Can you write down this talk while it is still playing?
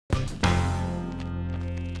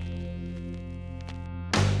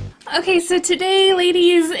Okay, so today,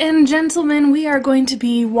 ladies and gentlemen, we are going to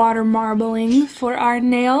be water marbling for our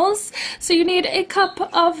nails. So you need a cup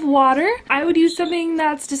of water. I would use something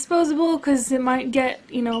that's disposable because it might get,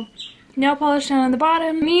 nail polish down on the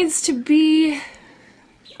bottom. It needs to be,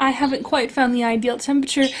 I haven't quite found the ideal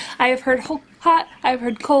temperature. I have heard hot, I've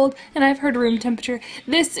heard cold, and I've heard room temperature.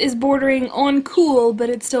 This is bordering on cool, but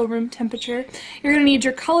it's still room temperature. You're going to need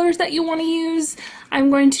your colors that you want to use. I'm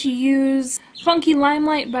going to use Funky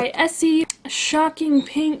Limelight by Essie, Shocking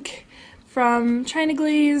Pink from China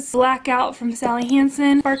Glaze, Blackout from Sally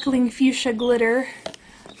Hansen, Sparkling Fuchsia Glitter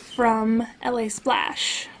from LA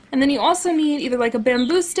Splash. And then you also need either like a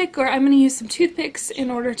bamboo stick, or I'm going to use some toothpicks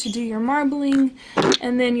in order to do your marbling,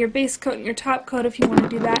 and then your base coat and your top coat if you want to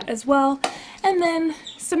do that as well, and then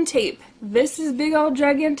some tape. This is big old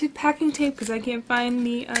gigantic packing tape because I can't find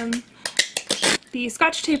the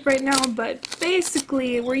Scotch tape right now, but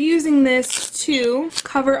basically we're using this to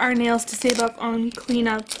cover our nails to save up on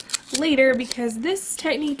cleanup later because this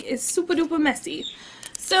technique is super duper messy.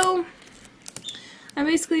 So I'm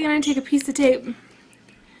basically going to take a piece of tape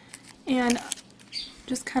and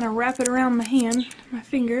just kind of wrap it around my hand, my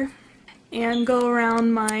finger, and go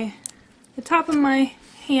around the top of my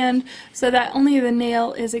hand so that only the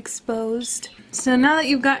nail is exposed. So now that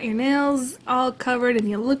you've got your nails all covered and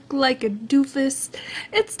you look like a doofus,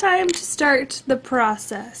 it's time to start the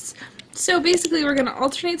process. So basically we're going to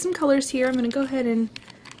alternate some colors here. I'm going to go ahead and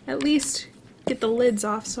at least get the lids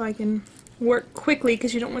off so I can work quickly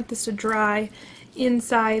because you don't want this to dry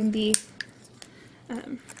inside the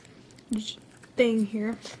thing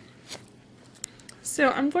here. So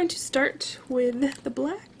I'm going to start with the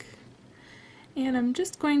black, and I'm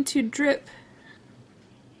just going to drip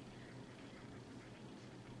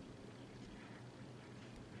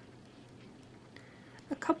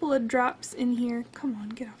a couple of drops in here. Come on,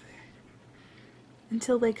 get over there.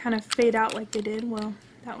 Until they kind of fade out like they did. Well,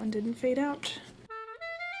 that one didn't fade out.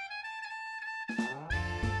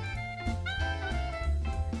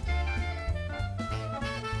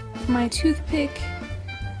 My toothpick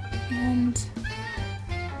and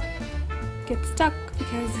get stuck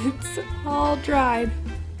because it's all dried.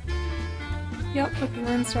 Yep, okay, we're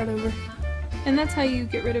gonna start over. And that's how you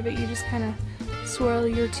get rid of it. You just kind of swirl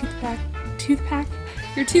your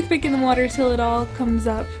your toothpick in the water till it all comes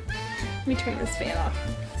up. Let me turn this fan off.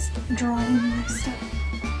 It's drawing my stuff.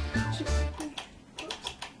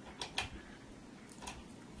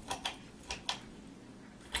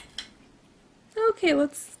 Okay,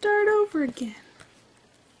 let's start over again.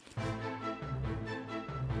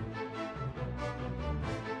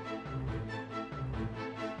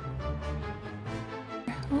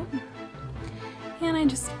 Oh. And I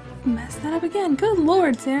just messed that up again. Good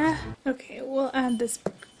lord, Sarah. Okay, we'll add this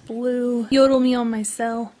blue Yodel Me on My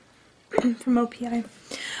Cell from OPI.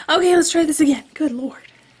 Okay, let's try this again. Good lord.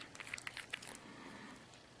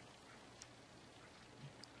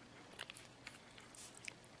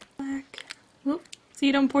 Black. Whoop. So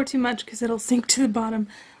you don't pour too much because it'll sink to the bottom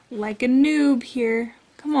like a noob here.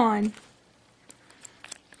 Come on.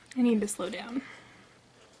 I need to slow down.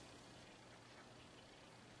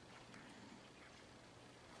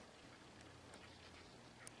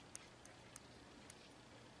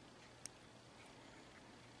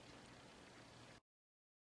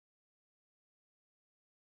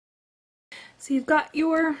 So you've got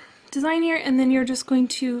your design here, and then you're just going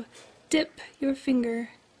to dip your finger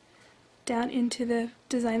down into the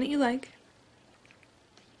design that you like.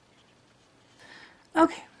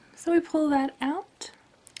 Okay, so we pull that out.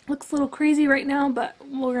 Looks a little crazy right now, but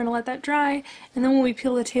we're going to let that dry, and then when we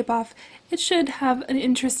peel the tape off, it should have an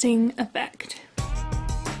interesting effect.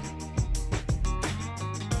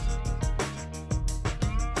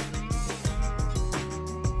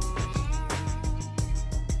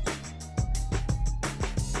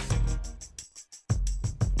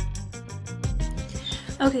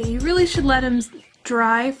 Okay, you really should let them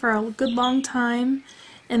dry for a good long time,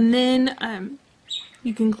 and then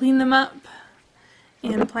you can clean them up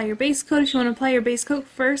and apply your base coat. If you want to apply your base coat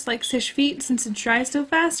first, like Sish Feet, since it dries so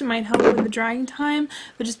fast, it might help with the drying time,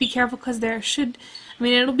 but just be careful because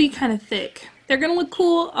it'll be kind of thick. They're going to look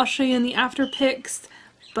cool. I'll show you in the after pics,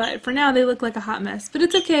 but for now they look like a hot mess. But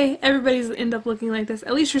it's okay, everybody's end up looking like this.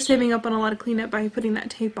 At least you're saving up on a lot of cleanup by putting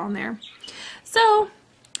that tape on there. So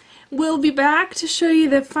we'll be back to show you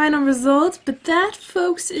the final result, but that,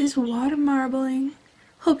 folks, is water marbling.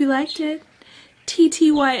 Hope you liked it.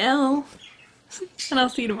 TTYL. And I'll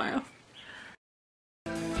see you tomorrow.